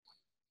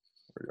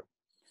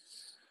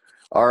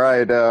All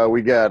right,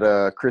 we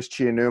got Chris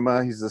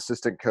Chianuma. He's the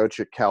assistant coach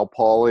at Cal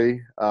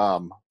Poly,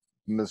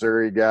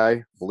 Missouri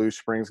guy, Blue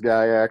Springs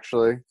guy,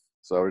 actually.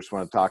 So we just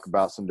want to talk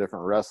about some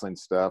different wrestling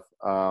stuff.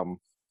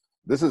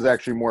 This is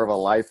actually more of a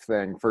life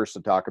thing first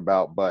to talk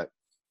about, but,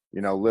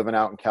 living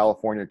out in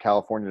California,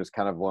 California is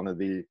kind of one of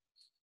the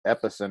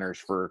epicenters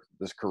for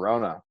this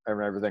corona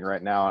and everything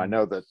right now. I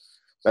know that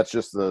that's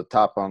just the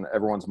top on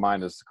everyone's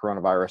mind is the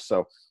coronavirus.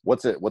 So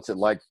what's it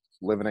like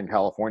living in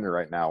California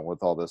right now with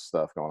all this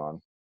stuff going on?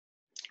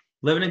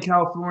 Living in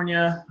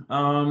California,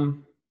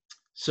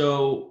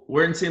 so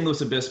we're in San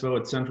Luis Obispo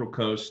at Central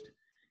Coast.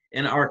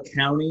 In our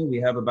county, we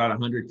have about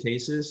 100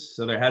 cases,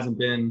 so there hasn't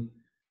been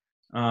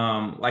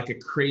like a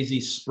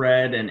crazy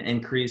spread and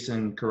increase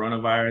in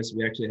coronavirus.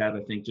 We actually had, I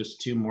think,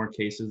 just 2 more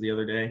cases the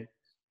other day.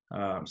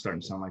 I'm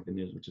starting to sound like the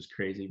news, which is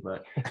crazy,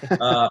 but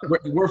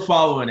we're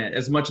following it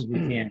as much as we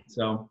can.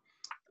 So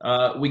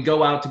we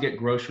go out to get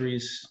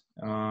groceries,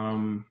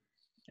 and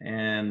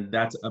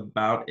that's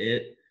about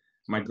it.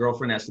 My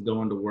girlfriend has to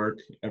go into work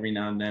every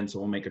now and then, so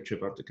we'll make a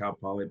trip up to Cal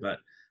Poly. But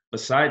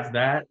besides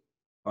that,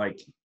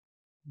 like,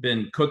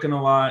 been cooking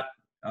a lot,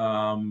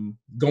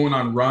 going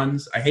on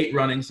runs. I hate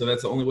running, so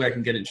that's the only way I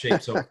can get in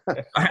shape. So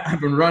I've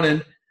been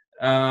running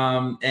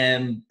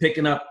and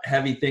picking up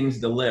heavy things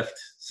to lift.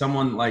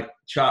 Someone like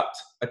chopped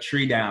a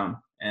tree down,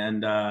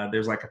 and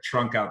there's like a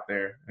trunk out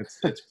there.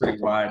 It's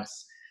pretty wide.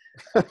 It's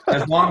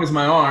as long as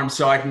my arm,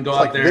 so I can go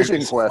out like there.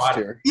 Vision Quest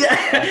here.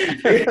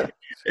 Yeah,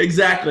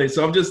 exactly.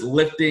 So I'm just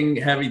lifting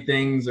heavy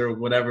things or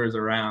whatever is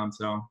around.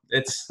 So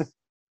it's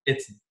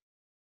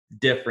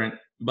different,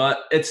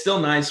 but it's still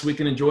nice. We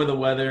can enjoy the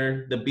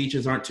weather. The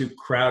beaches aren't too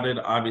crowded,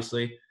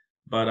 obviously,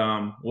 but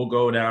we'll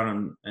go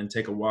down and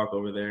take a walk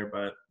over there.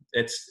 But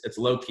it's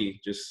low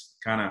key, just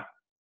kind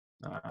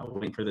of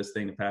waiting for this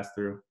thing to pass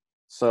through.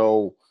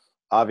 So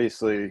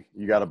obviously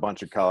you got a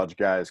bunch of college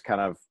guys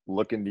kind of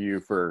looking to you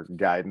for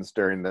guidance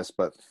during this,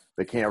 but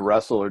they can't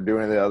wrestle or do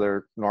any of the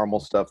other normal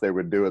stuff they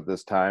would do at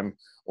this time,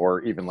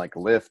 or even like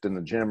lift in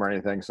the gym or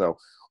anything. So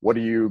what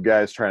are you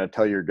guys trying to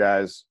tell your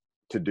guys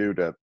to do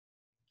to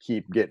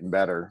keep getting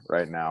better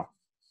right now?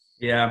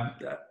 Yeah,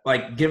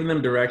 like giving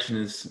them direction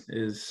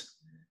is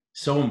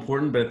so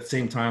important, but at the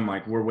same time,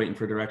 like, we're waiting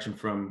for direction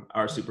from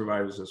our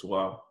supervisors as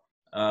well.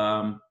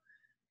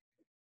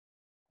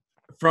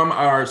 From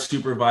our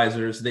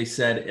supervisors, they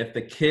said if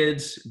the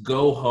kids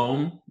go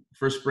home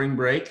for spring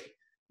break,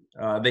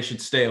 they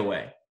should stay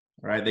away,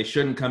 right? They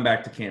shouldn't come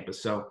back to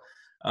campus. So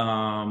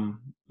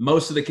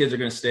most of the kids are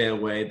going to stay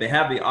away. They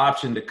have the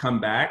option to come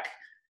back,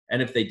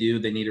 and if they do,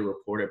 they need to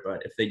report it.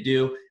 But if they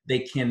do, they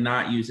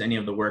cannot use any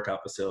of the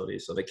workout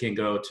facilities. So they can't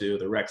go to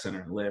the rec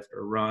center and lift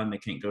or run. They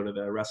can't go to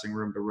the wrestling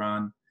room to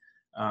run.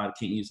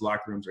 Can't use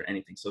locker rooms or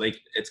anything. So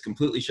it's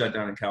completely shut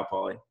down in Cal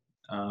Poly.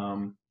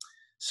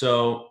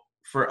 So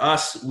for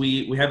us,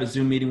 we have a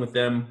Zoom meeting with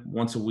them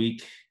once a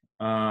week,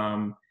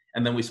 and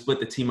then we split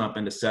the team up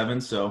into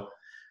 7. So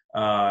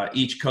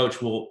each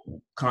coach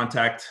will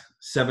contact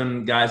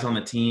 7 guys on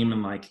the team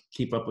and like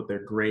keep up with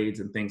their grades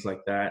and things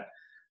like that.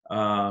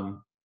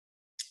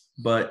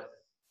 But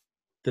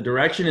the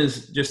direction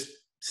is just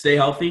stay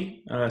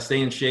healthy,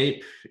 stay in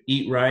shape,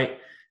 eat right,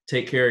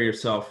 take care of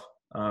yourself.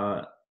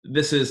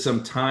 This is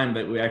some time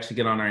that we actually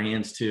get on our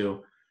hands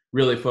to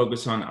really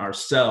focus on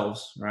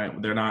ourselves, right?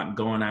 They're not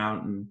going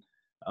out and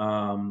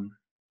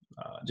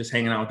just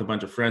hanging out with a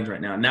bunch of friends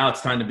right now. Now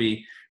it's time to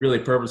be really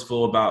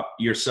purposeful about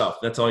yourself.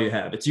 That's all you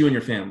have. It's you and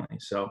your family.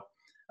 So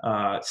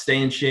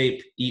stay in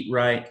shape, eat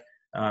right.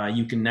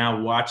 You can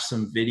now watch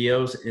some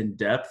videos in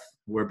depth.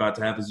 We're about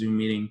to have a Zoom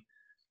meeting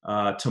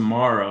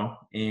tomorrow,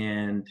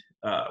 and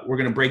we're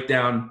going to break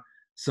down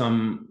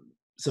some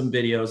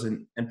videos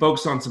and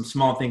focus on some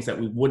small things that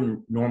we wouldn't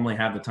normally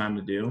have the time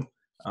to do.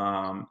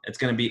 It's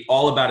going to be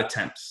all about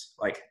attempts.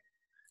 Like,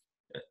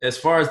 as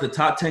far as the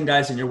top 10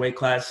 guys in your weight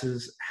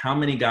classes, how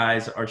many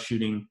guys are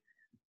shooting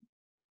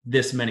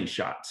this many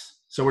shots?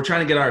 So we're trying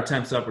to get our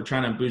attempts up. We're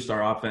trying to boost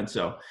our offense.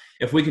 So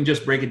if we can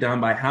just break it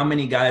down by how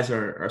many guys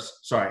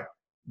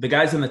the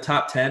guys in the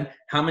top 10,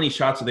 how many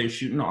shots are they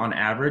shooting on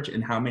average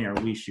and how many are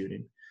we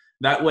shooting?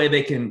 That way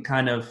they can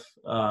kind of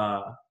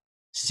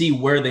see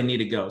where they need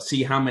to go,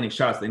 see how many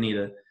shots they need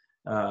to,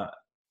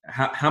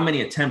 how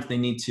many attempts they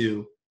need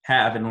to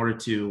have in order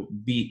to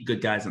beat good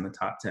guys in the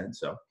top 10.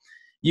 So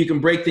you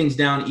can break things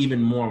down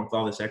even more with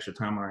all this extra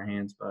time on our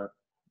hands, but,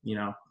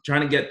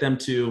 trying to get them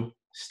to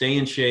stay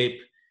in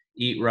shape,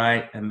 eat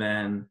right, and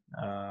then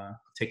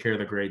take care of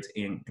the grades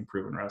and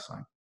improve in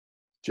wrestling.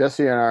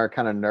 Jesse and I are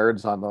kind of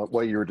nerds on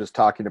what you were just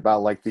talking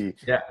about, like the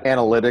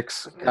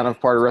analytics kind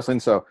of part of wrestling.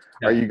 So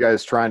are you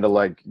guys trying to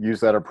like use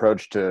that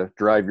approach to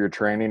drive your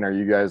training? Are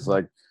you guys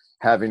like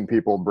having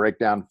people break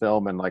down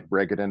film and like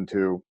break it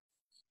into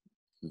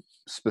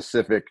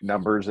specific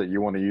numbers that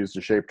you want to use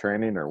to shape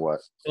training, or what?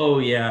 Oh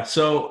yeah.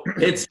 So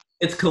it's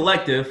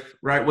collective,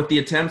 right? With the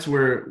attempts we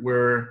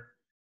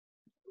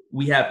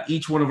have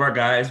each one of our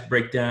guys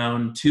break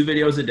down 2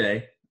 videos a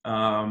day.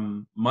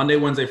 Monday,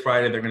 Wednesday,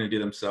 Friday, they're going to do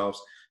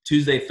themselves.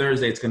 Tuesday,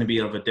 Thursday, it's going to be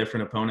of a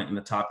different opponent in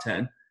the top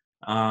 10.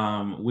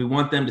 We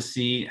want them to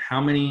see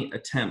how many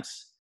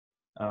attempts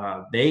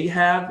they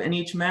have in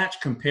each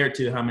match compared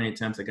to how many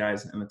attempts the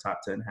guys in the top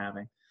 10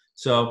 having.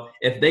 So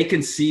if they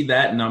can see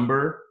that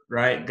number,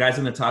 right, guys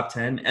in the top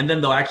 10, and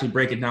then they'll actually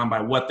break it down by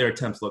what their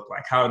attempts look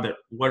like,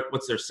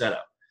 what's their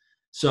setup.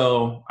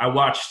 So I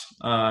watched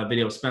a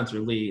video of Spencer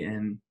Lee,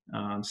 and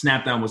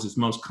snap down was his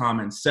most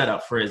common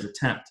setup for his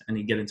attempt, and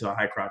he'd get into a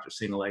high crotch or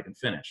single leg and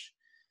finish.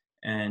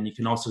 And you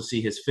can also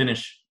see his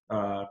finish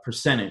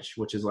percentage,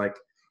 which is like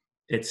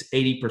it's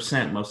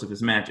 80% most of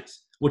his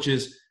matches, which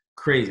is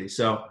crazy.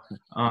 So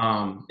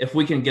if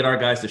we can get our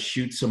guys to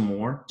shoot some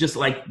more, just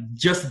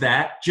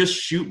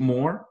shoot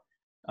more,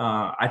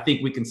 I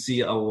think we can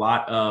see a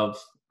lot of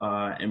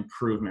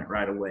improvement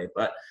right away.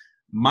 But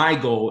my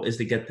goal is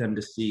to get them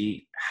to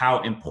see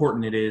how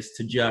important it is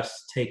to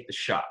just take the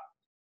shot,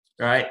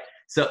 right?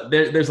 So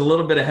there's a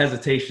little bit of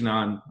hesitation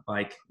on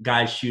like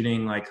guys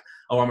shooting like,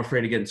 oh, I'm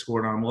afraid of getting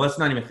scored on. Well, let's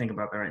not even think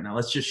about that right now.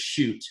 Let's just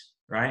shoot,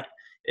 right?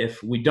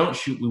 If we don't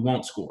shoot, we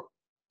won't score.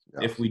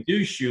 Yeah. If we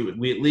do shoot,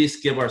 we at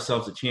least give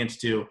ourselves a chance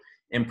to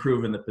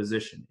improve in the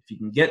position. If you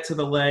can get to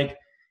the leg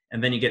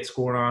and then you get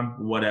scored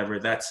on, whatever.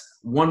 That's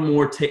one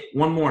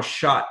more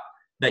shot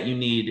that you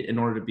need in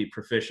order to be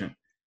proficient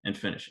in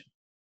finishing.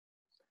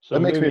 So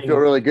that makes me feel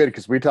really good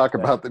because we talk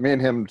about me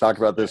and him talk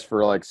about this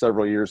for like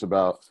several years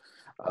about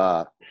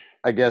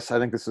I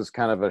think this is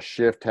kind of a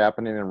shift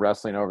happening in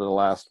wrestling over the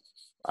last,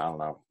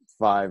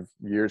 5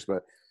 years,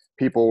 but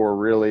people were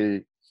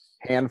really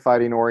hand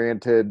fighting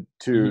oriented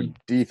to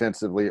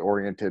defensively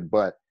oriented,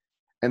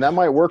 and that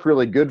might work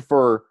really good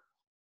for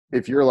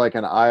if you're like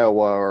an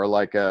Iowa or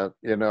like but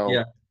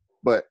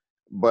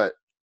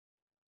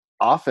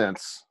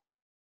offense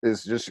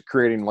is just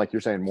creating, like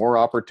you're saying, more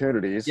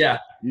opportunities. Yeah.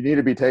 You need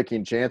to be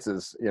taking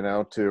chances,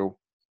 to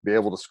be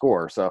able to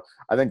score. So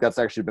I think that's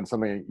actually been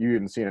something you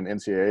even seen in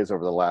NCAAs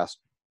over the last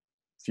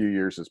few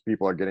years is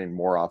people are getting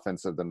more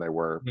offensive than they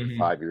were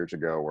 5 years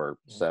ago or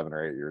 7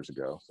 or 8 years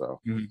ago. So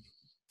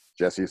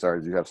Jesse, sorry,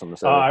 did you have something to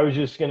say? I was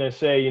just going to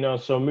say,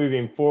 so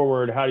moving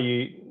forward,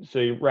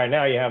 right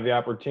now you have the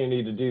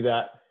opportunity to do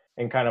that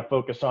and kind of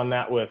focus on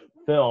that with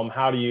film.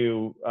 How do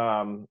you,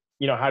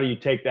 how do you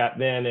take that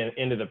then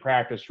into the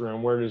practice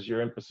room? Where does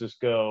your emphasis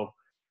go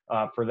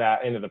for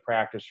that into the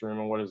practice room,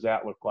 and what does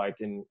that look like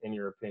in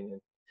your opinion?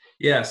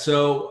 Yeah,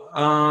 so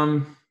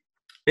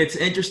it's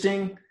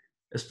interesting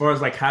as far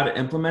as like how to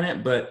implement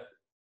it, but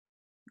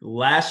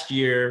last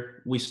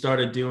year we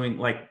started doing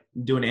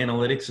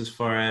analytics as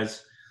far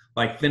as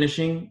like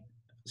finishing.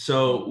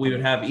 So we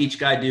would have each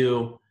guy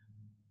do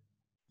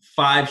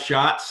 5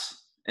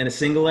 shots in a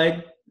single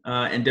leg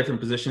in different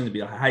positions. It'd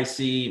be a high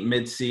C,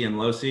 mid C, and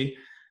low C.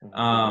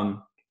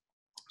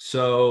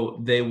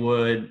 So they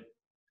would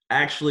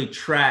actually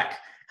track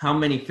how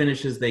many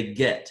finishes they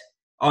get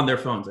on their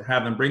phones. I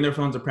have them bring their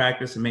phones to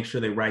practice and make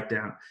sure they write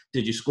down,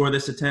 did you score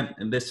this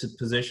attempt in this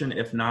position?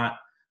 If not,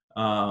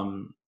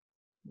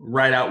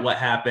 write out what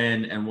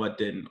happened and what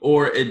didn't.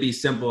 Or it'd be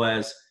simple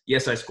as,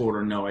 yes, I scored,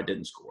 or no, I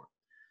didn't score.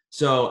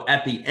 So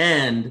at the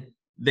end,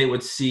 they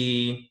would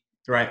see,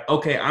 right,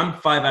 okay, I'm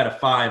 5 out of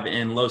 5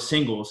 in low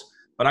singles,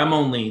 but I'm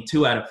only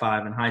 2 out of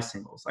 5 in high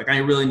singles. Like I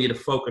really need to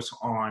focus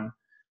on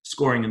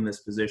scoring in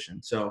this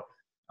position. So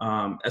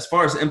as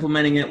far as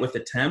implementing it with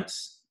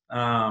attempts,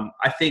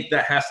 I think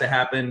that has to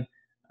happen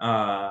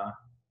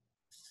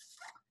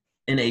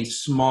in a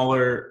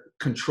smaller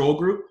control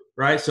group,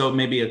 right? So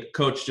maybe a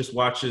coach just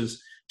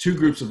watches 2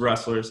 groups of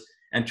wrestlers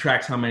and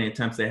tracks how many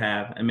attempts they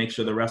have and make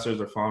sure the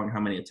wrestlers are following how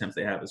many attempts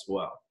they have as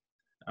well.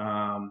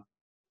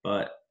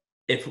 But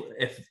if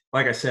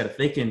like I said, if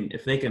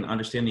they can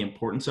understand the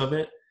importance of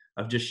it,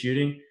 of just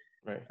shooting,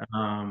 right.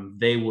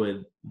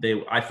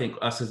 I think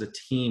us as a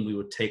team, we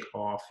would take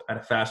off at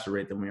a faster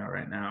rate than we are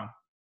right now.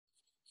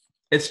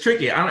 It's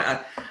tricky.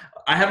 I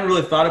haven't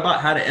really thought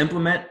about how to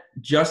implement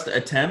just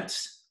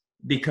attempts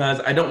because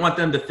I don't want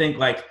them to think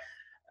like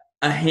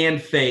a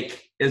hand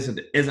fake is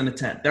an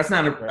attempt. That's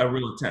not a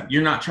real attempt.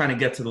 You're not trying to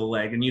get to the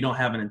leg and you don't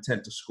have an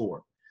intent to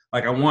score.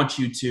 Like I want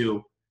you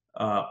to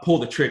pull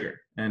the trigger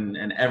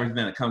and everything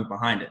that comes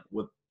behind it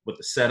with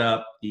the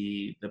setup,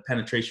 the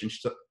penetration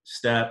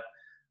step.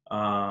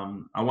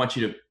 I want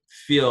you to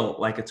feel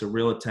like it's a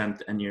real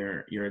attempt and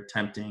you're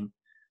attempting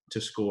to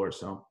score.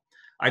 So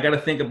I got to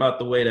think about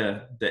the way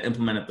to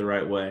implement it the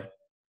right way.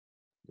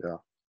 Yeah.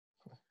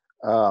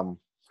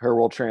 Here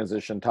we'll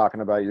transition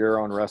talking about your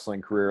own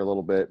wrestling career a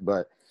little bit,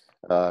 but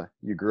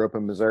you grew up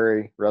in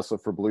Missouri,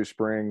 wrestled for Blue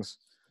Springs.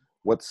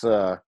 What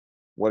are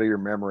your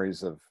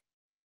memories of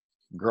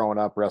growing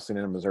up wrestling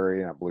in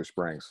Missouri and at Blue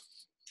Springs?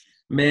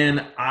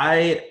 Man,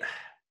 I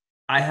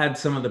had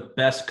some of the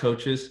best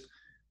coaches.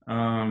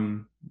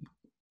 And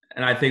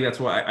I think that's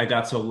why I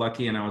got so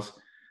lucky and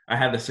I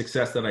had the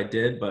success that I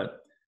did. But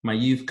my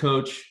youth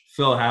coach,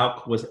 Phil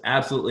Hauk, was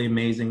absolutely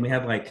amazing. We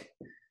had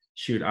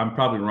I'm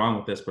probably wrong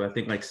with this, but I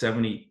think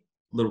 70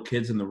 little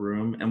kids in the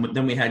room. And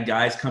then we had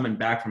guys coming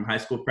back from high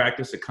school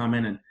practice to come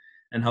in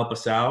and help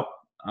us out.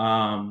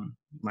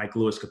 Like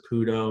Louis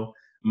Caputo,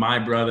 my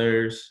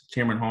brothers,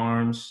 Cameron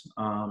Harms.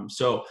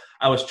 So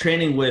I was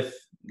training with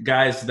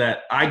guys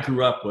that I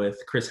grew up with,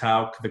 Chris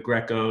Houck, the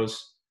Grecos,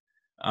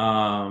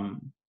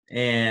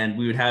 and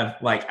we would have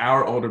like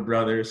our older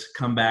brothers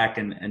come back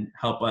and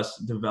help us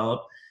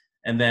develop.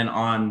 And then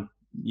on,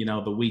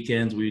 the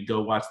weekends, we would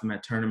go watch them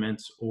at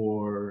tournaments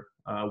or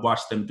watch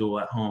them duel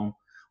at home,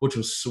 which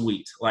was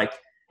sweet. Like,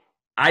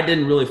 I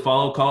didn't really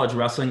follow college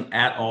wrestling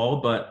at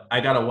all, but I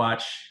got to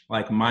watch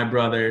like my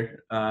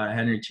brother,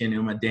 Henry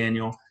Chianuma,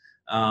 Daniel,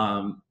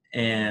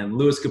 and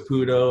Louis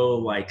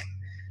Caputo, like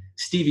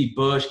Stevie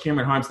Bush,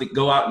 Cameron Harms, that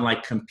go out and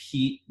like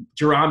compete.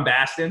 Jerron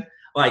Baston,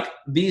 like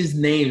these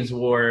names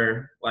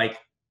were like,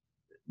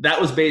 that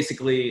was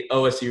basically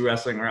OSU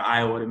wrestling or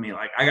Iowa to me.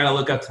 Like, I got to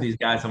look up to these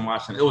guys I'm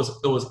watching. It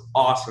was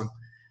awesome.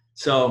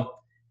 So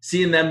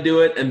seeing them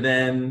do it, and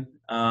then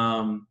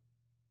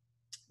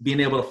being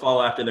able to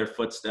follow after their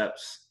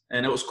footsteps.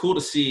 And it was cool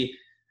to see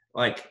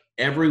like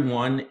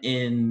everyone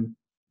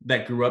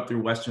that grew up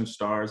through Western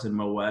Stars and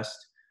Mo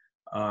West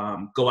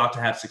go out to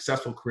have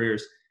successful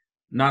careers,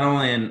 not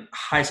only in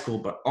high school,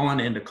 but on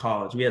into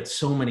college. We had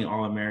so many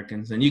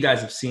All-Americans, and you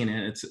guys have seen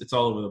it. It's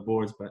all over the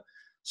boards, but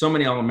so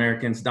many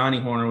All-Americans. Donnie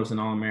Horner was an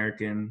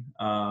All-American.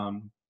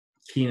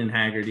 Keenan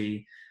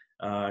Haggerty,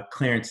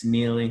 Clarence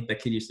Neely.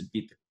 That kid used to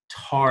beat the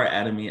tar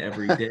out of me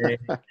every day.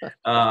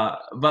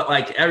 But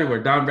like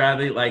everywhere, Don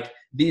Bradley, like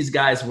these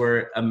guys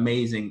were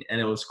amazing, and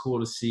it was cool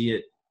to see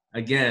it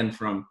again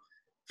from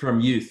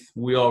youth.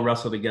 We all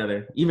wrestled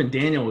together. Even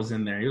Daniel was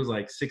in there. He was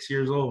like 6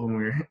 years old when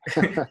we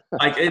were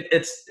like it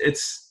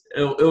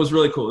was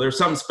really cool. There was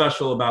something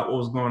special about what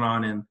was going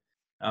on in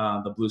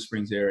the Blue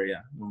Springs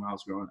area when I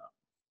was growing up.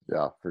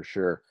 Yeah, for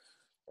sure.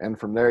 And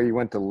from there you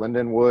went to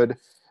Lindenwood,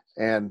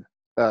 and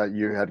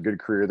you had a good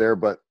career there,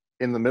 but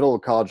in the middle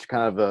of college,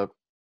 kind of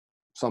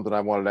something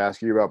I wanted to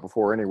ask you about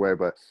before anyway,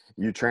 but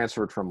you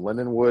transferred from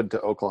Lindenwood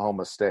to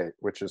Oklahoma State,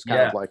 which is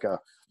kind of like a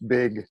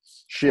big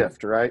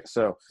shift, right?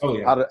 So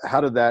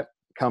how did that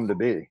come to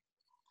be?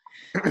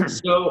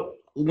 So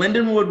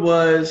Lindenwood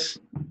was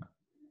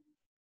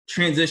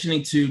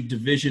transitioning to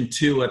Division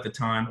II at the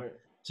time.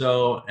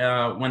 So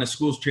when a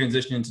school's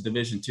transitioning to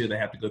Division II, they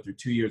have to go through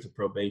 2 years of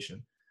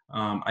probation.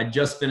 I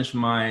just finished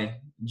my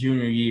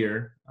junior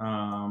year,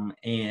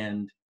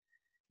 and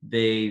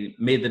they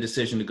made the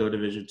decision to go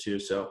Division II.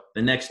 So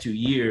the next 2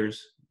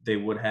 years, they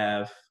would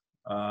have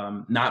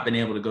not been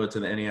able to go to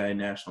the NAIA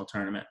National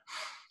Tournament.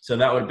 So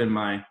that would have been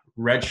my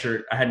red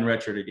shirt. I hadn't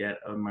redshirted yet,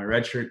 my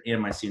red shirt and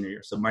my senior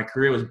year. So my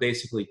career was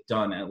basically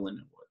done at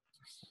Lindenwood.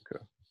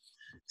 Okay.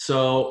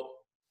 So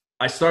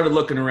I started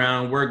looking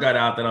around. Word got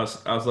out that I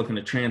was looking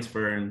to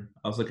transfer, and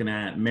I was looking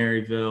at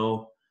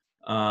Maryville,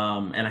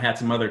 and I had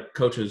some other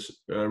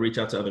coaches reach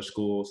out to other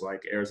schools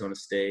like Arizona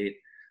State,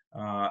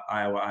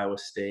 Iowa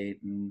State,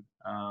 and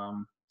I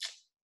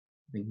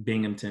think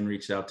Binghamton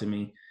reached out to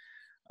me.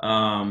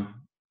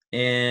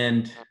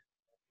 And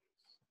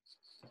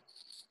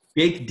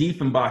Jake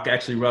Diefenbach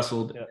actually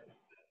wrestled,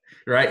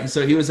 right? And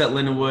so he was at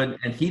Lindenwood,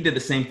 and he did the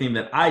same thing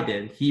that I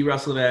did. He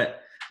wrestled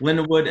at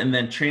Lindenwood and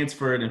then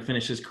transferred and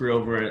finished his career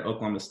over at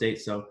Oklahoma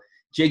State. So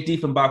Jake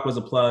Diefenbach was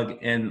a plug,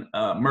 and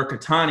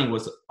Mercatani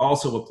was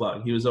also a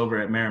plug. He was over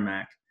at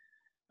Merrimack.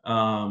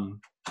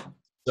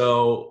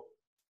 So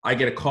I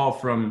get a call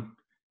from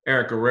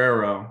Eric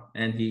Guerrero,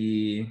 and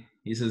he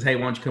says, "Hey,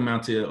 why don't you come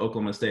out to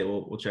Oklahoma State?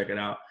 We'll check it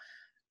out."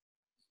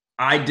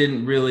 I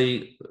didn't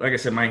really, like I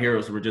said, my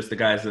heroes were just the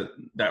guys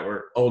that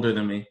were older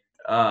than me.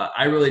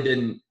 I really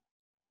didn't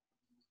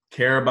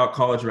care about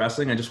college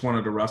wrestling. I just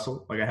wanted to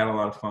wrestle. Like, I had a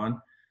lot of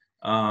fun.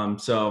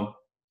 So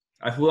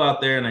I flew out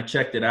there and I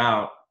checked it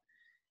out,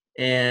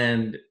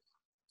 and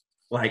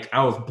like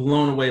I was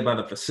blown away by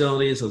the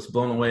facilities. I was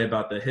blown away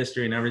about the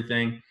history and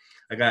everything.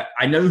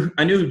 I knew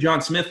who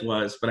John Smith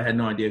was, but I had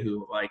no idea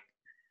who like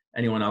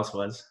anyone else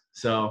was.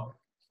 So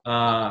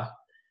I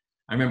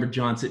remember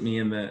John sitting me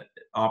in the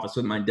office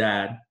with my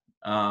dad.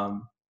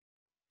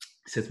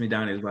 Sits me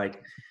down. He's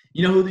like,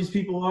 "You know who these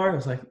people are?" I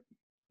was like,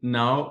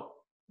 "No."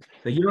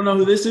 Like, "You don't know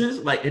who this is?"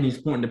 Like, and he's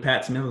pointing to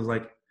Pat Smith. I was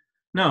like,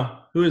 "No,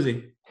 who is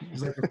he?"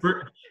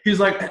 He's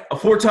like a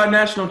four-time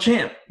national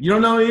champ. "You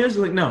don't know who he is?" I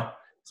was like, "No,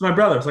 it's my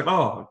brother." I was like,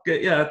 "Oh,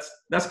 good. Yeah,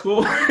 that's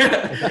cool."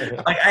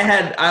 Like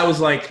I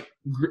was like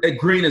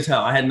green as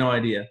hell. I had no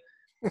idea,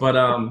 but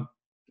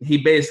he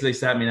basically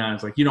sat me down and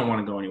was like, "You don't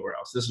want to go anywhere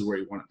else. This is where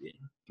you want to be."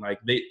 Like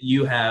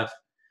you have,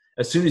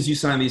 as soon as you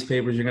sign these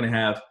papers, you're going to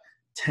have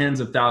tens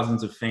of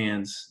thousands of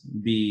fans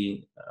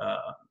be,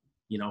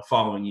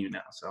 following you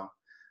now. So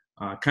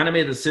kind of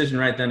made a decision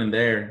right then and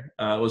there.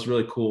 It was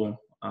really cool.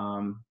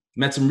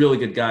 Met some really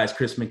good guys,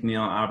 Chris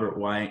McNeil, Albert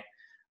White,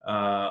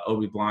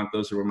 Obi Blanc.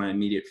 Those were my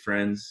immediate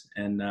friends.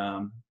 And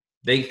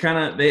they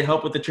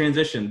helped with the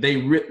transition.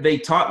 They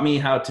taught me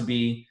how to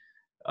be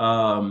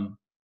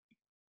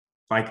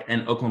like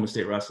an Oklahoma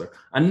State wrestler.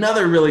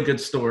 Another really good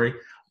story,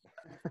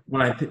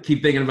 when I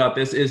keep thinking about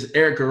this, is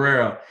Eric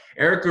Guerrero.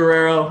 Eric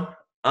Guerrero,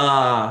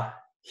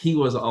 he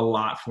was a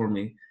lot for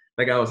me.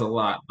 That guy was a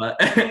lot. But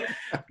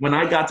when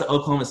I got to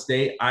Oklahoma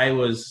State, I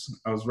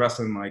was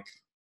wrestling like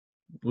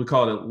we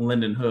called it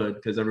Linden Hood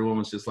because everyone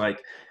was just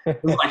like, it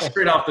was like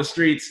straight off the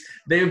streets.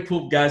 They would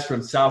pull guys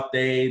from South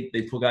Dade.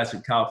 They pull guys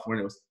from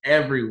California. It was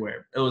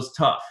everywhere. It was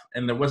tough.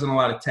 And there wasn't a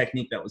lot of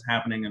technique that was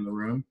happening in the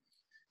room.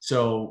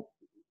 So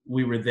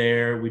we were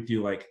there. We'd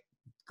do like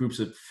groups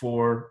of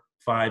 4,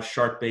 5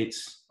 shark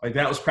baits. Like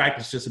that was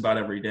practice just about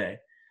every day.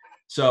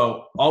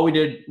 So all we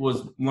did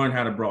was learn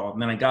how to brawl.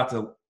 And then I got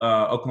to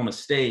Oklahoma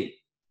State,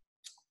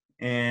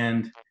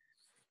 and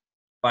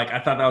like I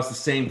thought that was the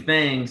same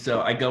thing.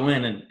 So I go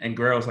in, and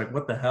Guerrero was like,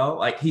 what the hell?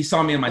 Like he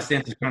saw me in my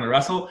stances trying to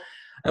wrestle.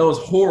 It was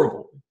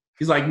horrible.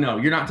 He's like, no,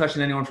 you're not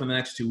touching anyone for the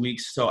next 2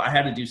 weeks. So I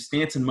had to do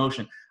stance and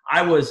motion.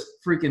 I was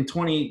freaking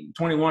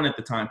 21 at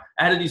the time.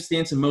 I had to do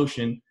stance and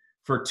motion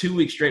for 2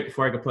 weeks straight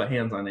before I could put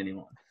hands on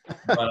anyone.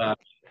 But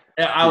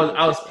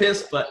I was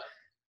pissed, but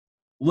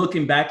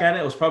looking back at it,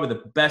 it was probably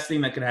the best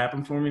thing that could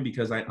happen for me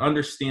because I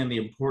understand the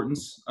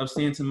importance of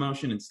stance and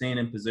motion and staying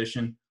in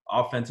position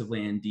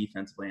offensively and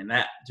defensively. And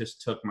that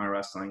just took my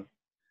wrestling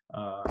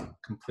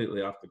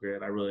completely off the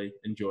grid. I really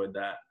enjoyed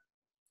that.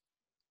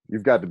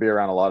 You've got to be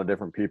around a lot of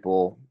different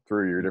people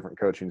through your different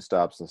coaching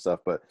stops and stuff,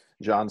 but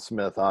John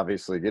Smith,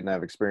 obviously getting to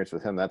have experience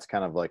with him, that's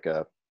kind of like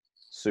a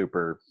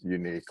super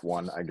unique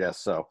one, I guess.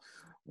 So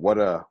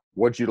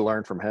what'd you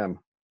learn from him?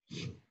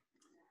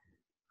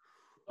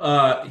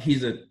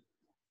 He's a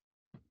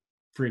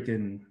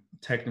freaking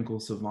technical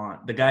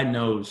savant. The guy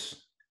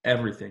knows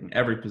everything,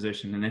 every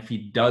position. And if he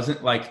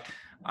doesn't, like,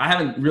 I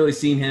haven't really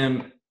seen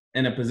him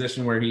in a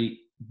position where he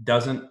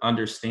doesn't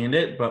understand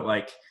it, but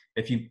like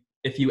if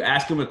you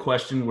ask him a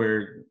question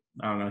where,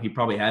 I don't know, he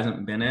probably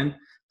hasn't been in,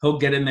 he'll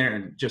get in there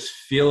and just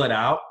feel it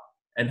out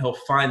and he'll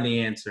find the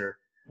answer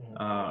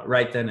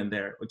right then and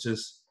there, which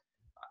is,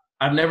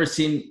 I've never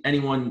seen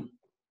anyone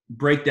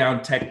break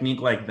down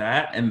technique like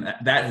that. And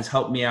that has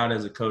helped me out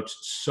as a coach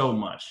so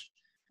much.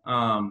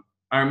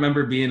 I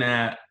remember being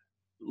at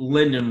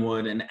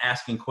Lindenwood and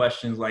asking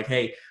questions like,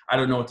 hey, I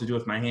don't know what to do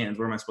with my hands.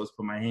 Where am I supposed to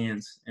put my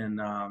hands? And,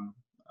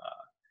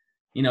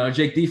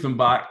 Jake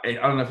Diefenbach, I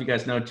don't know if you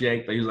guys know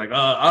Jake, but he was like,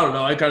 I don't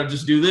know. I kind of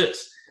just do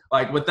this.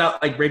 Like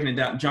without like breaking it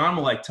down, John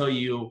will like tell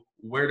you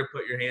where to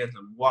put your hands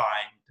and why,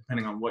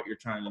 depending on what you're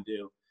trying to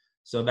do.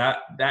 So that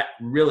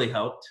really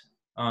helped.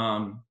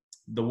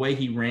 The way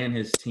he ran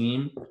his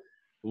team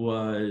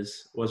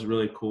was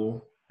really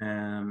cool.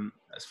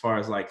 As far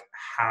as like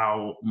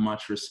how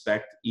much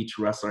respect each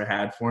wrestler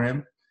had for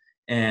him.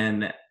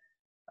 And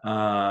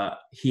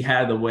he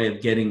had the way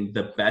of getting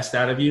the best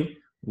out of you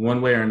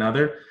one way or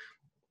another.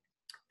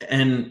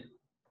 And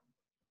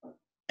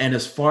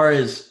as far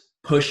as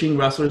pushing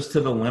wrestlers to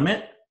the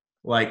limit,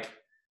 like,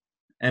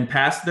 and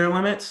past their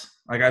limits,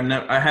 like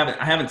I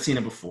haven't seen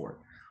it before.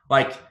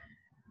 Like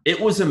it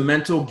was a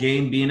mental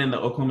game being in the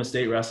Oklahoma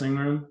State wrestling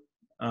room.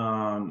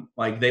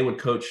 Like they would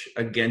coach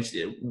against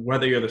you,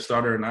 whether you're the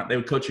starter or not, they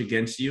would coach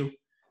against you,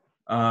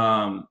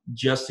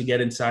 just to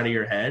get inside of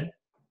your head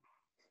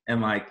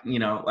and like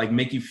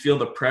make you feel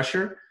the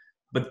pressure.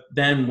 But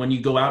then when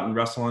you go out and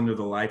wrestle under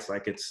the lights,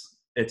 like it's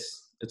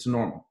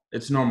normal.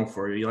 It's normal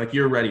for you. Like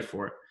you're ready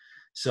for it.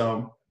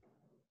 So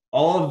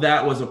all of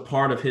that was a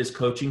part of his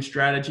coaching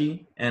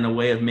strategy and a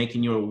way of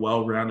making you a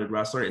well-rounded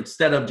wrestler.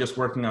 Instead of just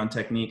working on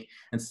technique,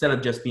 instead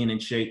of just being in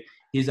shape,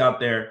 he's out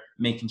there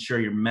making sure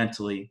you're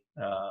mentally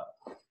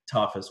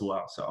tough as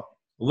well. So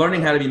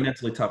learning how to be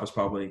mentally tough is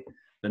probably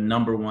the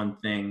number one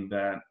thing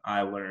that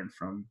I learned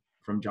from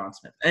John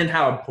Smith and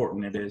how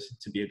important it is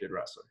to be a good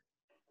wrestler.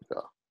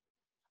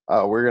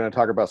 Yeah. We're going to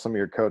talk about some of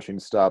your coaching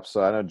stops.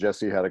 So I know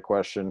Jesse had a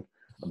question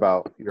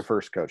about your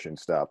first coaching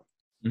stop.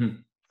 Mm-hmm.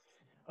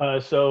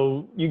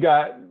 So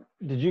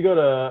did you go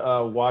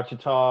to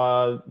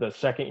Ouachita the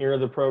second year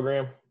of the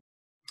program,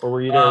 or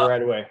were you there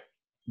right away?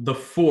 The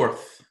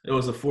fourth. It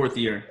was the fourth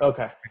year.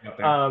 Okay.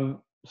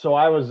 So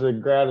I was a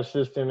grad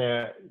assistant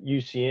at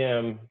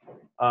UCM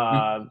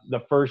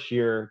the first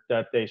year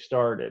that they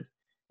started.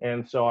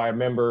 And so I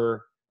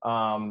remember,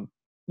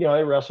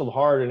 they wrestled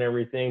hard and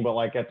everything, but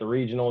like at the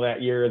regional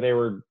that year, they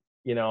were,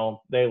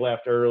 they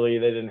left early.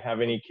 They didn't have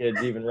any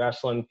kids even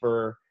wrestling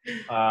for,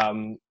 for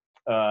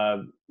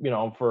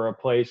a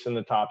place in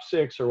the top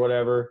 6 or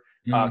whatever.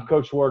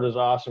 Coach Ward is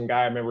an awesome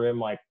guy. I remember him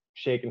like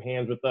shaking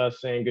hands with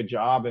us, saying good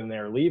job, and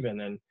they're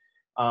leaving. And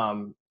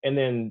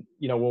then,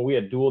 when we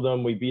had dueled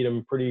them, we beat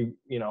them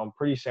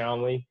pretty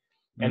soundly.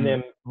 And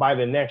then by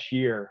the next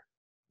year,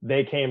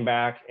 they came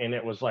back and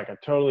it was like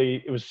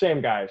it was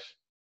same guys,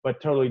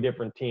 but totally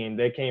different team.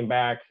 They came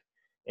back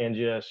and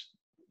just,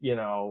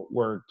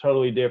 were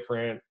totally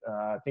different.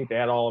 I think they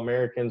had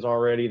All-Americans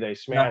already. They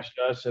smashed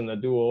us in the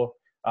duel.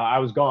 I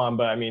was gone,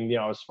 but I mean,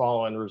 I was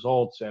following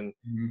results and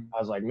I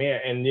was like,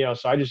 man. And,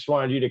 so I just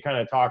wanted you to kind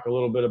of talk a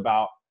little bit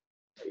about,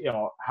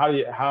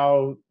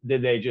 how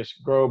did they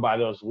just grow by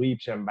those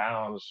leaps and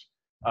bounds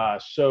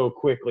so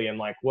quickly, and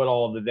like what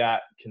all did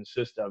that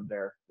consist of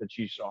there that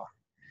you saw?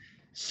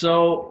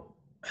 So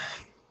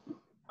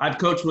I've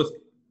coached with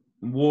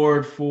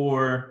Ward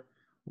for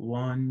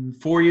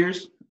 4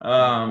 years,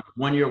 1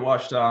 year at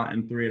Ouachita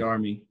and 3 at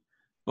Army.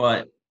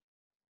 But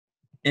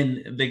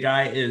And the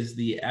guy is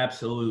the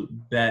absolute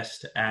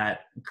best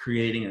at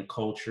creating a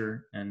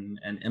culture and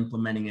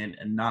implementing it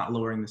and not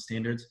lowering the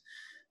standards.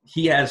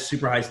 He has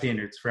super high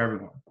standards for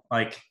everyone.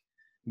 Like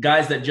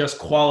guys that just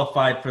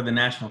qualified for the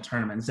national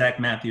tournament. Zach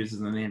Matthews is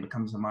the name that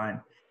comes to mind.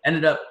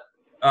 Ended up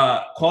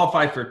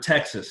qualified for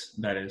Texas,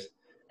 that is.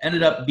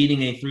 Ended up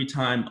beating a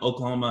 3-time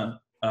Oklahoma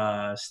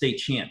state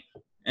champ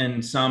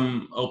in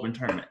some open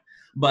tournament.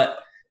 But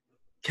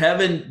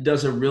Kevin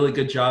does a really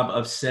good job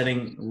of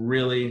setting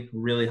really,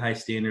 really high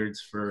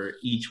standards for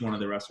each one of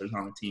the wrestlers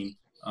on the team.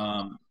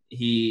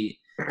 He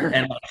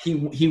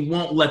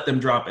won't let them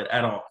drop it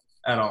at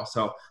all.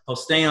 So he'll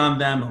stay on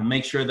them. He'll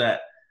make sure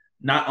that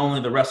not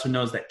only the wrestler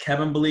knows that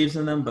Kevin believes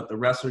in them, but the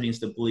wrestler needs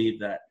to believe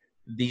that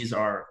these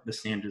are the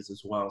standards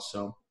as well.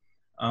 So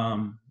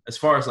as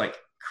far as like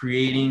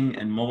creating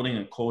and molding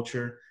a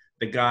culture,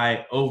 the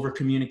guy over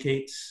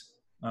communicates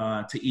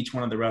to each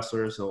one of the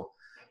wrestlers. He'll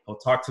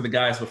talk to the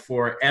guys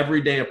before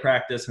every day of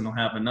practice, and he'll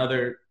have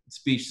another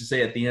speech to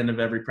say at the end of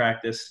every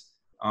practice.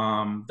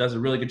 Does a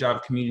really good job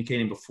of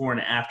communicating before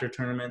and after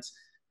tournaments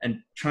and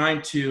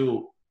trying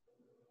to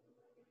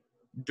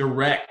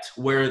direct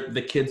where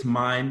the kid's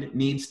mind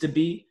needs to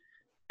be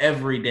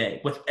every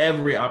day with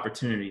every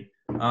opportunity.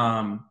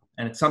 And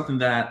it's something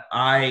that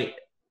I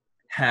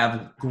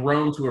have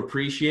grown to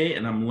appreciate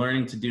and I'm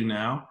learning to do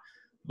now.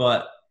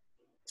 But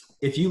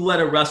if you let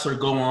a wrestler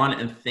go on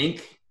and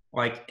think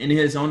like in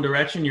his own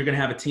direction, you're going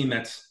to have a team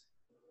that's,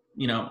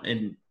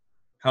 in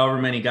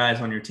however many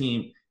guys on your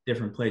team,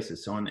 different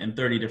places. So in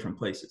 30 different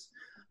places.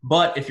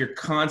 But if you're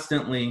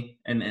constantly,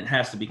 and it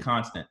has to be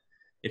constant,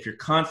 if you're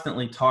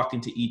constantly talking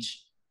to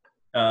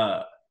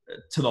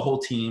to the whole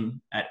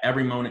team at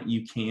every moment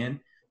you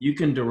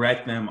can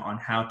direct them on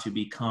how to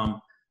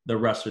become the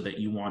wrestler that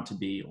you want to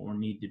be or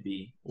need to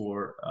be,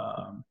 or,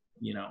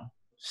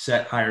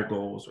 set higher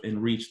goals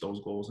and reach those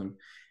goals.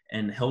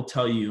 And he'll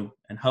tell you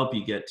and help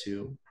you get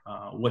to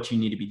what you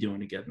need to be doing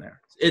to get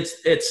there.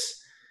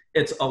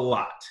 It's a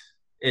lot.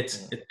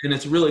 And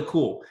it's really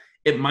cool.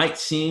 It might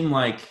seem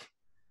like,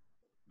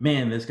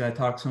 man, this guy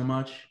talks so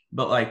much,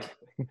 but like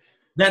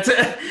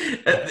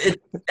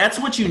that's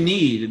what you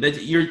need.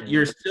 That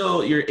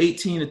you're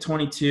 18 to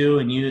 22,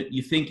 and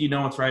you think you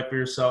know what's right for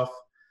yourself,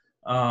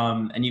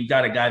 and you've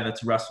got a guy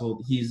that's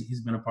wrestled.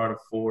 He's been a part of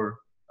 4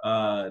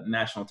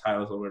 national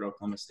titles over at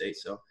Oklahoma State,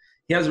 so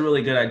he has a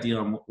really good idea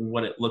on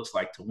what it looks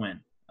like to win.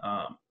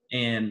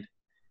 And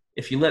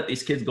if you let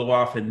these kids go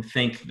off and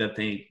think that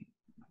they,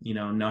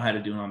 know how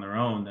to do it on their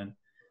own, then,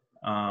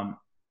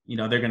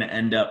 they're going to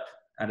end up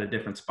at a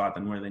different spot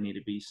than where they need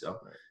to be. So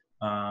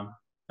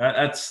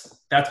that's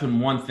been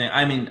one thing.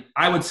 I mean,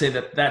 I would say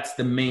that that's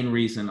the main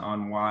reason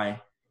on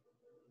why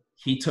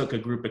he took a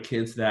group of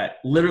kids that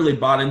literally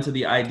bought into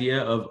the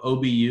idea of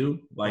OBU,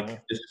 like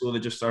the school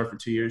that just started for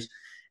 2 years,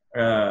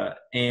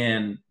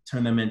 and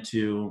turn them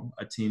into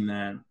a team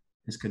that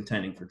is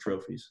contending for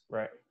trophies.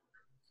 Right.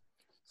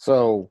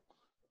 So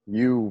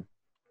you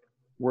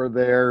were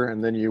there,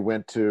 and then you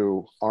went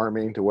to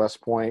Army, to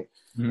West Point,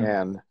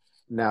 and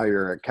now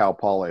you're at Cal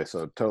Poly,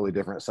 so totally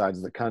different sides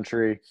of the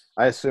country.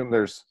 I assume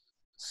there's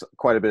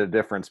quite a bit of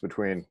difference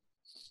between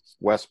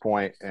West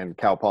Point and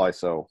Cal Poly.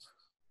 So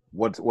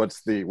what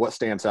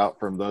stands out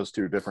from those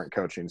 2 different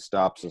coaching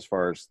stops as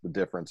far as the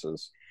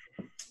differences?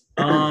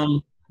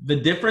 The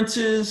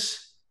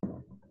differences,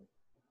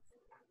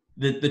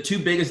 the 2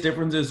 biggest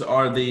differences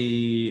are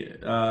the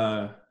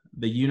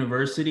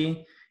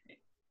university,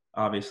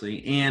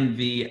 obviously, and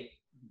the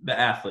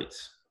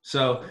athletes.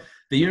 So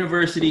the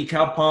university,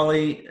 Cal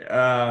Poly,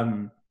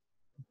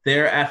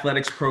 their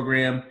athletics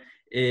program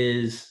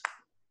is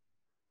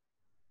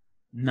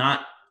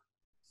not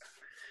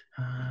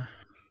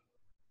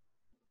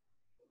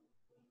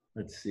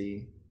let's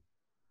see.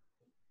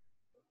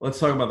 Let's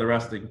talk about the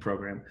wrestling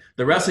program.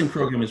 The wrestling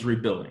program is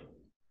rebuilding.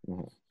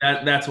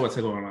 That's what's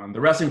going on.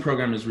 The wrestling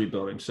program is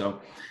rebuilding.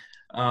 So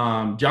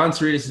John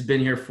Cerritos has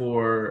been here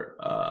for,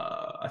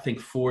 I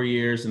think 4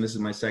 years, and this is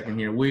my second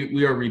year.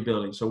 We are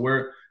rebuilding. So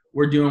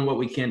we're doing what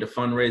we can to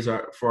fundraise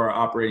for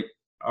our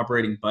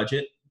operating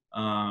budget,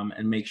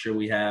 and make sure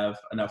we have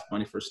enough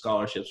money for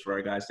scholarships for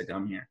our guys to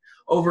come here.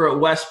 Over at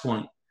West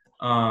Point,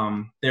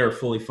 they're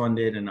fully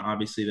funded, and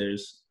obviously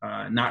there's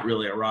not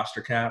really a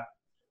roster cap,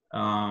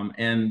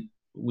 and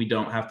we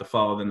don't have to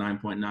follow the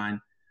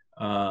 9.9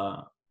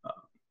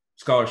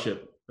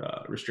 scholarship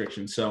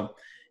restrictions. So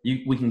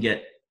we can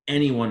get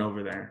anyone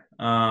over there.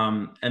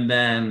 And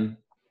then,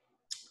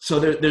 so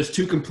there's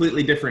 2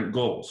 completely different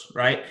goals,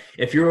 right?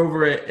 If you're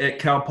over at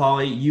Cal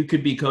Poly, you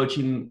could be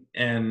coaching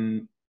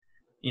and,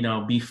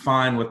 be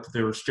fine with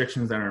the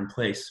restrictions that are in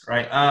place,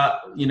 right?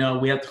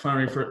 We have to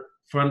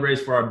fundraise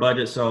for our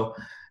budget. So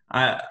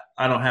I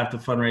don't have to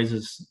fundraise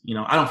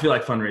I don't feel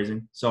like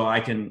fundraising, so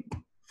I can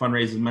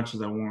fundraise as much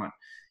as I want.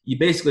 You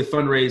basically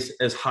fundraise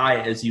as high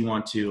as you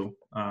want to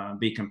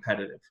be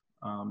competitive.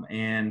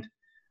 And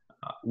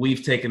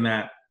we've taken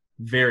that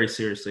very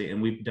seriously,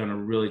 and we've done a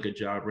really good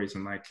job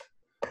raising like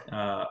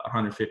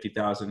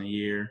 $150,000 a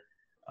year.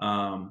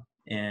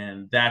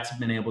 And that's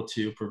been able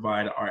to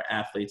provide our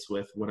athletes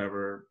with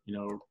whatever,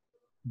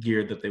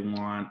 gear that they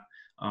want,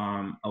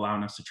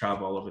 allowing us to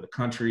travel all over the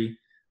country,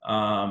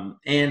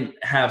 and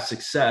have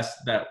success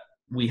that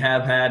we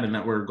have had and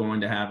that we're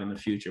going to have in the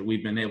future.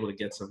 We've been able to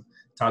get some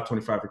top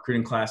 25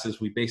 recruiting classes.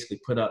 We basically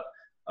put up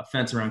a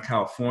fence around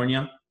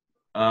California.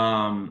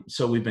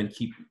 So we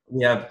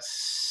have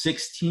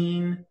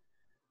 16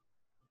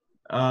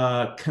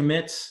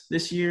 commits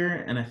this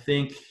year, and I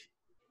think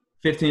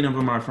 15 of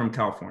them are from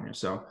California.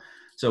 So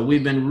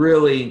we've been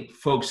really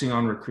focusing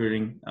on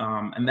recruiting,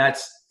 and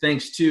that's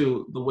thanks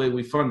to the way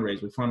we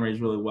fundraise. We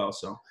fundraise really well.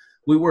 So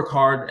we work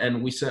hard,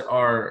 and we set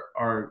our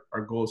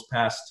goals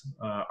past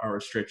our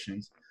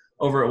restrictions.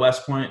 Over at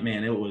West Point,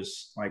 man, it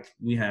was like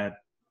we had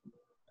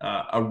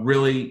a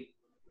really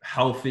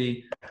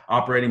healthy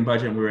operating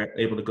budget, and we were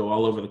able to go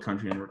all over the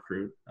country and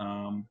recruit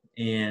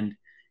and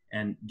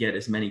get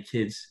as many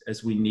kids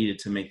as we needed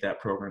to make that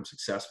program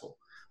successful.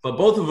 But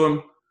both of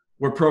them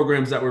were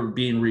programs that were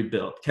being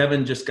rebuilt.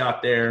 Kevin just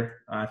got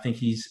there. I think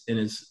he's in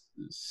his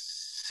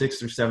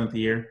 6th or 7th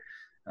year.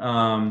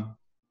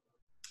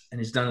 And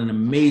he's done an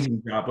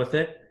amazing job with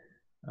it.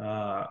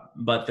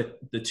 But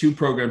the two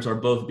programs are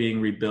both being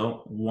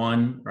rebuilt.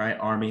 One, right,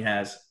 Army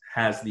has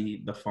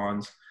the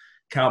funds.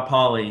 Cal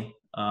Poly,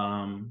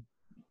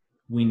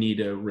 we need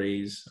to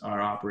raise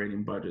our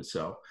operating budget.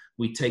 So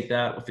we take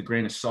that with a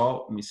grain of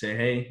salt and we say,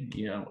 hey,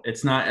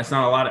 it's not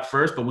a lot at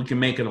first, but we can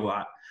make it a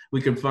lot.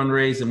 We can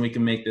fundraise and we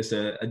can make this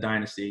a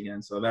dynasty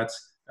again. So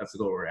that's the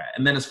goal we're at.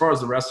 And then as far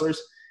as the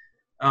wrestlers,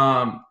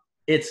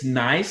 it's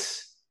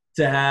nice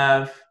to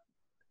have,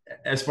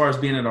 as far as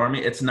being at Army,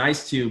 it's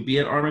nice to be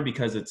at Army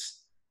because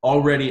it's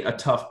already a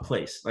tough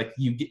place. Like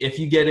if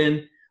you get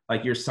in,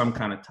 like you're some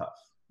kind of tough.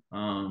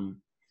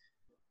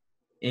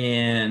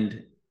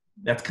 And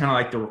that's kind of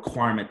like the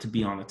requirement to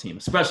be on the team,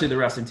 especially the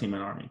wrestling team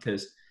at Army,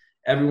 because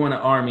everyone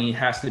at Army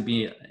has to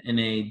be in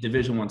a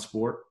Division I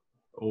sport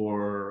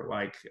or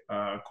like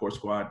core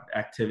squad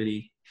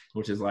activity,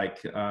 which is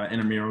like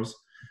intramurals.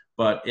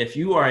 But if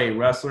you are a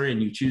wrestler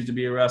and you choose to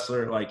be a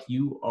wrestler, like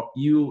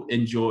you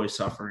enjoy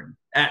suffering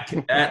at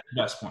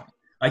West Point.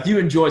 Like you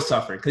enjoy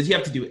suffering because you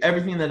have to do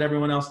everything that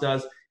everyone else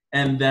does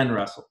and then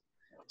wrestle.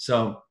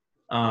 So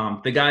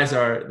the guys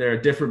they're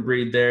a different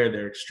breed there.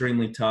 They're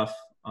extremely tough.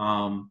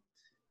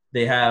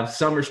 They have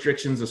some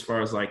restrictions as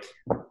far as like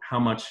how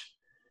much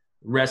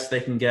rest they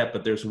can get,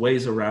 but there's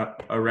ways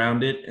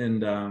around it,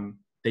 and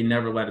they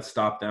never let it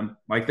stop them.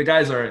 Like the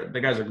guys are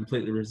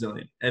completely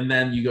resilient. And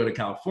then you go to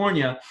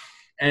California,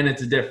 and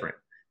it's different.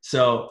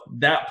 So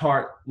that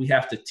part we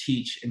have to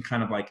teach and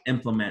kind of like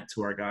implement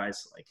to our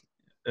guys, like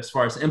as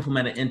far as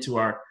implement it into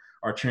our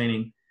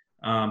training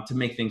to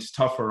make things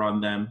tougher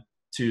on them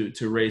to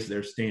raise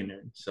their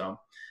standard. So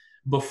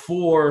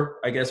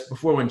before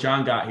when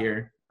John got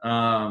here,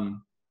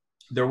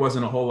 there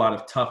wasn't a whole lot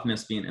of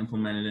toughness being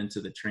implemented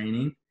into the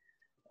training.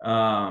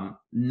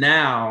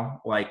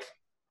 Now, like,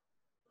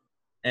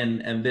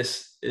 and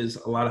this is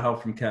a lot of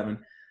help from Kevin.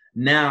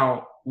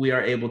 Now we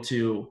are able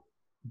to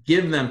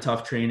give them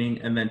tough training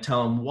and then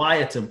tell them why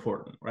it's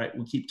important, right?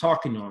 We keep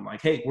talking to them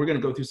like, hey, we're going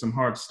to go through some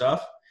hard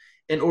stuff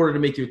in order to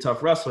make you a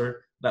tough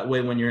wrestler. That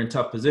way, when you're in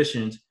tough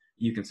positions,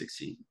 you can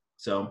succeed.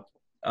 So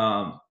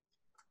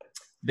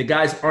the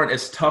guys aren't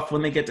as tough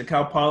when they get to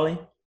Cal Poly,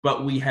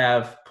 but we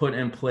have put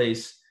in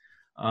place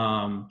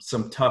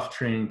some tough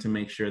training to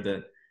make sure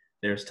that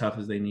they're as tough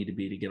as they need to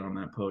be to get on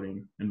that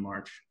podium in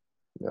March.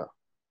 Yeah.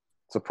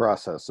 It's a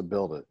process to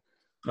build it.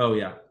 Oh,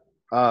 yeah.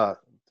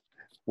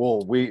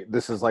 Well,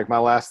 this is like my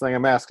last thing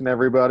I'm asking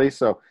everybody.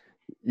 So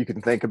you can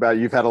think about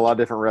it. You've had a lot of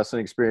different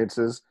wrestling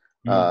experiences.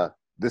 Mm-hmm.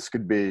 This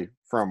could be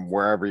from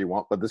wherever you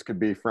want, but this could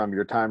be from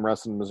your time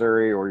wrestling in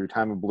Missouri or your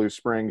time in Blue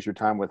Springs, your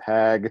time with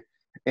Hag,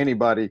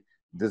 anybody.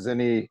 Does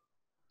any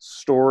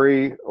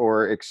story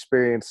or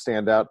experience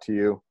stand out to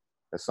you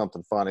as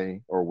something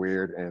funny or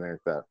weird, anything like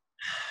that?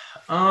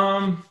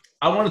 I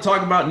want to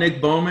talk about Nick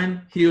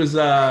Bowman. He was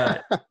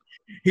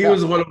he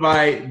was one of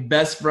my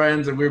best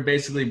friends, and we were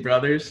basically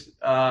brothers.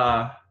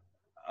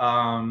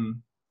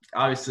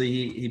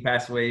 Obviously, he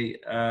passed away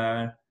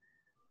a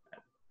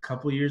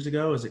couple of years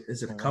ago. Is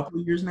it a couple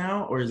of years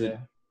now, or is it?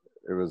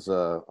 It was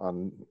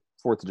on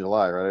 4th of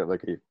July, right?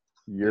 Like a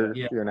year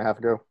and a half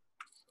ago.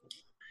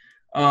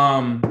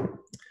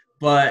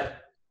 But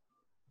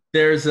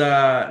there's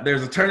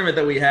a tournament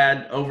that we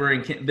had over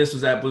in this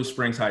was at Blue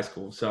Springs High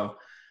School. So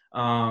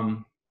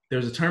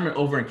there's a tournament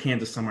over in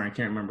Kansas somewhere. I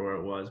can't remember where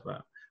it was,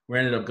 but we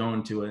ended up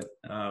going to it.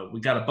 We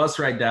got a bus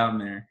ride down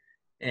there,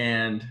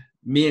 and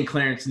me and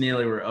Clarence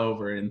Neely were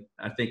over, and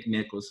I think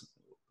Nick was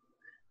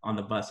on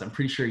the bus. I'm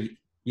pretty sure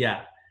Nick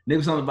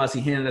was on the bus.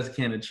 He handed us a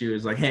can of chew. He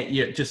was like,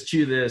 hey, just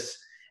chew this,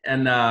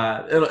 and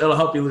it'll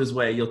help you lose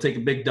weight. You'll take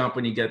a big dump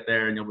when you get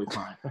there, and you'll be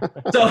fine.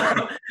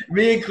 So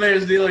me and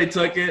Clarence Neely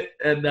took it,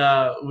 and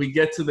we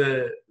get to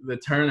the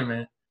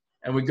tournament,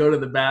 and we go to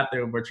the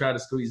bathroom. We're trying to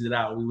squeeze it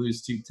out. We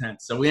lose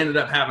 2/10. So we ended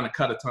up having to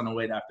cut a ton of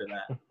weight after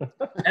that.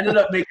 Ended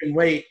up making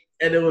weight,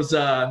 and it was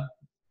the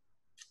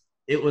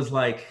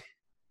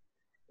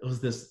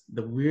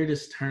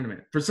weirdest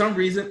tournament. For some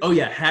reason,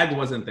 Hag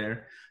wasn't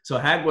there. So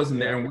Hag wasn't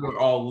there, and we were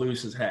all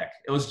loose as heck.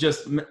 It was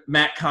just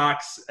Matt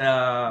Cox.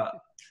 I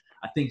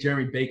think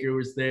Jeremy Baker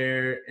was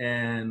there,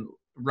 and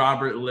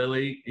Robert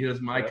Lilly. He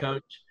was my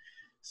coach.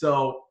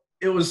 So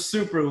it was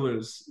super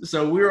loose.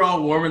 So we were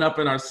all warming up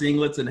in our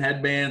singlets and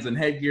headbands and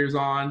headgears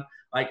on,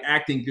 like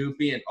acting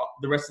goofy. And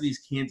the rest of these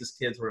Kansas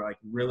kids were like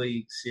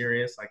really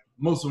serious. Like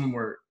most of them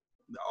were,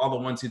 all the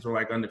one seeds were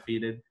like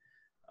undefeated.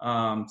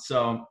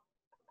 So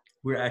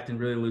we were acting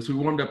really loose. We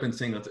warmed up in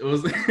singlets. It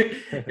was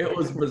it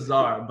was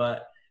bizarre,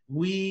 but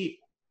we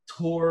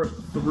tore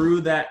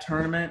through that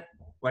tournament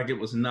like it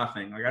was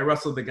nothing. Like I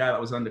wrestled the guy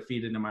that was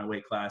undefeated in my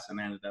weight class, and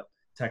I ended up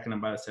teching him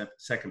by the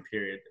second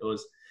period. It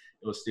was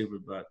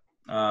stupid, but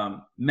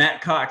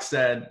Matt Cox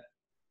said,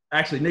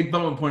 actually Nick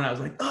Bowman pointed out, I was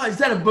like, oh, is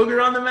that a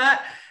booger on the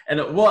mat? And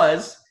it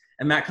was.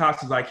 And Matt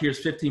Cox was like,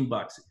 here's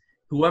 $15.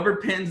 Whoever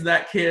pins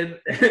their kid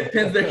on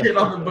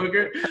the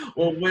booger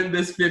will win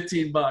this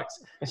 $15.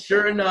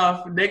 Sure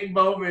enough, Nick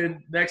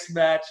Bowman next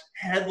match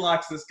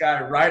headlocks this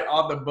guy right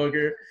on the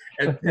booger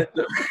and pins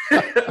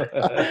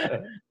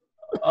him.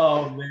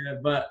 Oh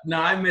man, but no,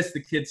 I miss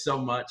the kid so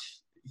much.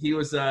 He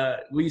was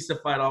we used to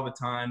fight all the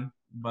time,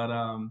 but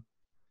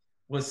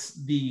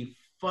was the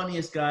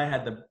funniest guy,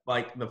 had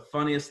the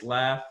funniest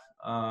laugh.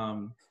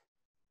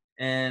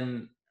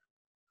 And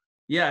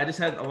yeah, I just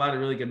had a lot of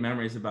really good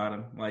memories about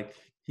him. Like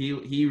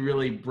he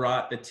really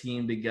brought the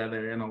team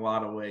together in a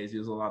lot of ways. He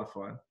was a lot of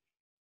fun.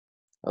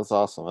 That's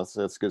awesome. That's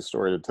a good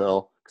story to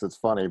tell because it's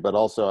funny, but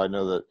also I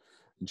know that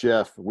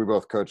Jeff, we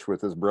both coached with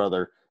his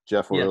brother.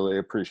 Jeff will really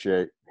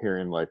appreciate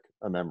hearing like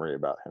a memory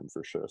about him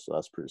for sure. So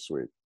that's pretty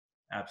sweet.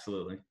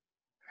 Absolutely.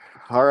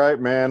 All right,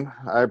 man.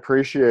 I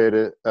appreciate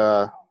it.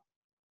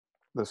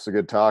 This is a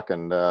good talk,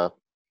 and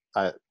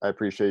I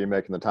appreciate you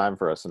making the time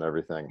for us and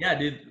everything. Yeah,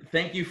 dude.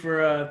 Thank you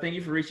for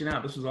reaching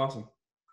out. This was awesome.